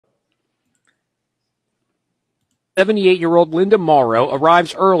78-year-old Linda Morrow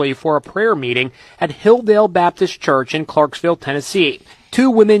arrives early for a prayer meeting at Hilldale Baptist Church in Clarksville, Tennessee. Two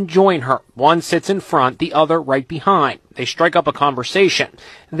women join her. One sits in front, the other right behind. They strike up a conversation.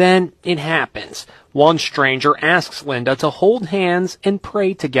 Then it happens. One stranger asks Linda to hold hands and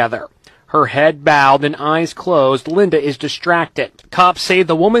pray together. Her head bowed and eyes closed, Linda is distracted. Cops say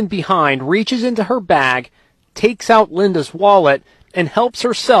the woman behind reaches into her bag, takes out Linda's wallet, and helps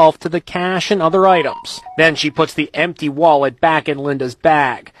herself to the cash and other items. Then she puts the empty wallet back in Linda's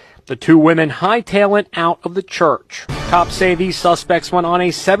bag. The two women hightail it out of the church. Cops say these suspects went on a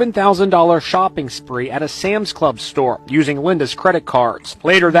 $7,000 shopping spree at a Sam's Club store using Linda's credit cards.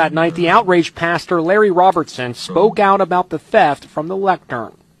 Later that night, the outraged pastor Larry Robertson spoke out about the theft from the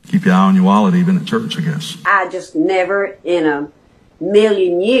lectern. Keep your eye on your wallet even at church, I guess. I just never in a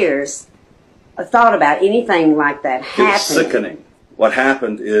million years thought about anything like that happening. It's sickening. What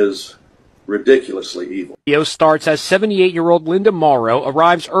happened is ridiculously evil. Video starts as 78-year-old Linda Morrow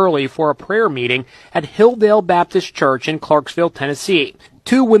arrives early for a prayer meeting at Hilldale Baptist Church in Clarksville, Tennessee.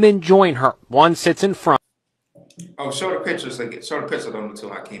 Two women join her. One sits in front. Oh, show the pictures again. Show the pictures on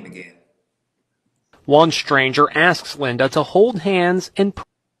until I came again. One stranger asks Linda to hold hands and pray.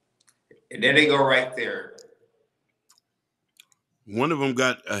 And then they go right there. One of them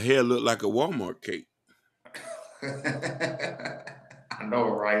got a hair look like a Walmart cake. I know,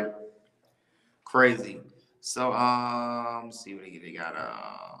 right? Crazy. So, see what they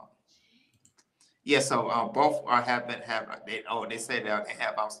got. Yeah. So, both they say that they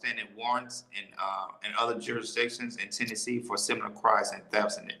have outstanding warrants in other jurisdictions in Tennessee for similar crimes and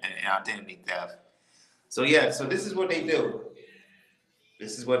thefts and identity theft. So yeah. So this is what they do.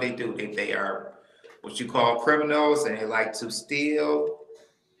 This is what they do. They are what you call criminals, and they like to steal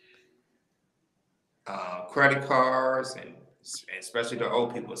credit cards and especially the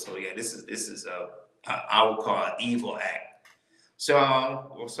old people. So yeah, this is I would call an evil act. So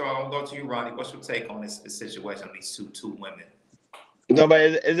I'll go to you, Ronnie. What's your take on this situation on these two women? No, but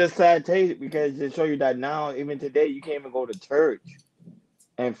it's a sad taste because it show you that now, even today, you can't even go to church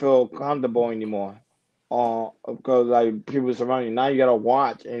and feel comfortable anymore. Because like people surrounding you. Now you gotta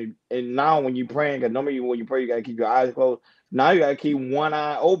watch, and now when you praying, because normally when you pray, you gotta keep your eyes closed. Now you gotta keep one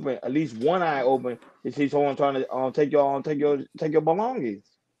eye open, at least one eye open. You see someone trying to take your belongings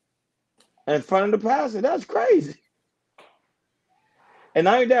in front of the pastor. That's crazy. And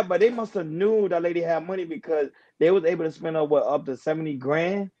not only that, but they must have knew that lady had money because they was able to spend up to 70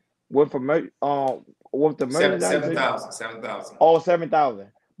 grand with the merchandise. 7,000. Oh, 7,000.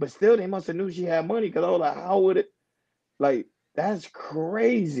 But still, they must have knew she had money because I was like, how would it? Like, that's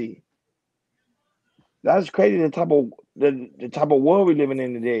crazy. That's crazy. The type of world we living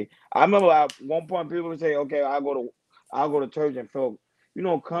in today. I remember at one point people would say, "Okay, I'll go to church and feel,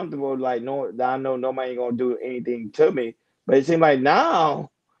 comfortable. Like, no, I know nobody ain't gonna do anything to me." But it seems like now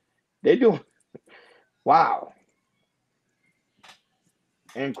they do. Wow.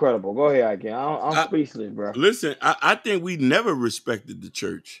 Incredible. Go ahead, again. I'm speechless, bro. Listen, I think we never respected the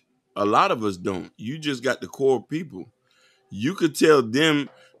church. A lot of us don't. You just got the core people. You could tell them,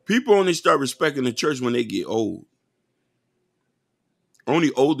 people only start respecting the church when they get old.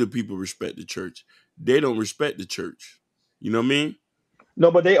 Only older people respect the church. They don't respect the church. You know what I mean?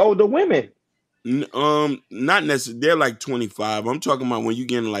 No, but they older women. Not necessarily. They're like 25. I'm talking about when you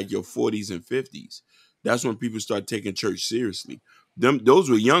get in like your 40s and 50s. That's when people start taking church seriously. Those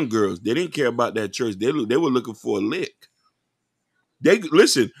were young girls. They didn't care about that church. They were looking for a lick. They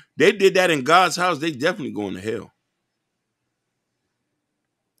did that in God's house. They definitely going to hell.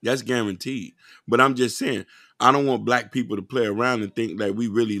 That's guaranteed. But I'm just saying, I don't want black people to play around and think that we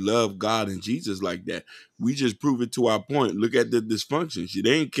really love God and Jesus like that. We just prove it to our point. Look at the dysfunction. They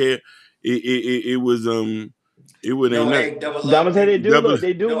didn't care. It was it would No,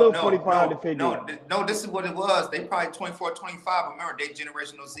 they do look 45 to 50. No, this is what it was. They probably 24, 25. Remember, they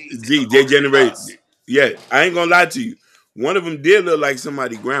generational Z. They generate. Yeah, I ain't gonna lie to you. One of them did look like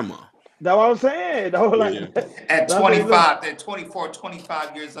somebody's grandma. That's what I'm saying. At 25, they're 24,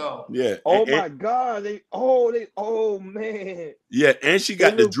 25 years old. Yeah. My God. Oh man. Yeah, and she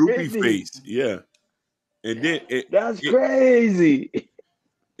got the droopy face. Yeah. And then that's crazy.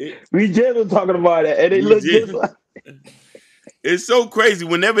 We just were talking about it, and they look just like. It's so crazy.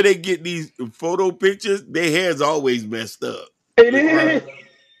 Whenever they get these photo pictures, their hair's always messed up. It is.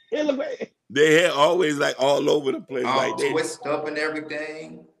 It look like their hair always like all over the place, like they twist up and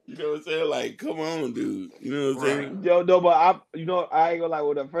everything. You know what I'm saying? Like, come on, dude. You know what I'm saying? Yo, no, but I ain't gonna lie.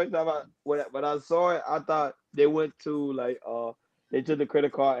 Well, the first time when I saw it, I thought they went to like they took the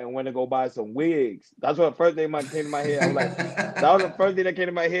credit card and went to go buy some wigs. That's what the first thing that came to my head. I was like, that was the first thing that came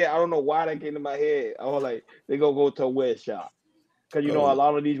to my head. I don't know why that came to my head. I was like, they go to a wig shop. Because, you know, a Oh,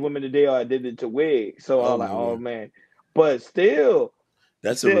 lot of these women today are addicted to wigs. So I oh was like, oh, Lord. man. But still,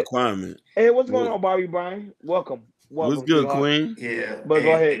 That's a requirement. hey, what's going What- on, Bobby Brian? Welcome, What's welcome, good, sweetheart. Queen? Yeah. But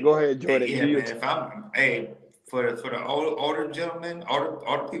go ahead, Jordan. Yeah, Do you? man. If I'm, hey, for the older gentlemen,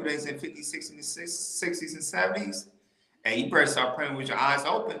 older people that's in 50s, 60s, and 60s and 70s, hey, you better start praying with your eyes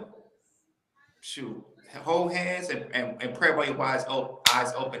open. Shoot, hold hands and pray while your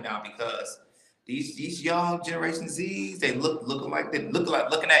eyes open now, because these young Generation Zs, they looking looking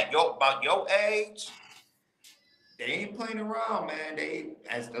at about your age. They ain't playing around, man. They,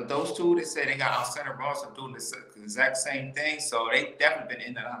 as those two, they said they got out center Boston doing the exact same thing. So they definitely been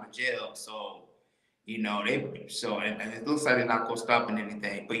in and out of jail. So, you know, and it looks like they're not gonna stop in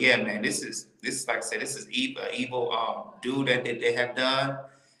anything. But yeah, man, this is like I said, this is evil dude that they have done,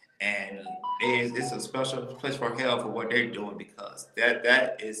 and it's a special place for hell for what they're doing, because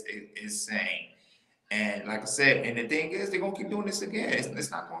that is insane. And like I said, and the thing is, they're gonna keep doing this again. It's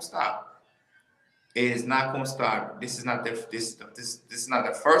not gonna stop. It is not going to stop. This is not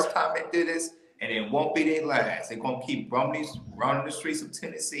the first time they did this, and it won't be their last. They're going to keep running the streets of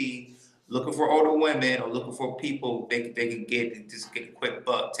Tennessee, looking for older women or looking for people they can get a quick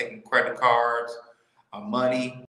buck, taking credit cards, money.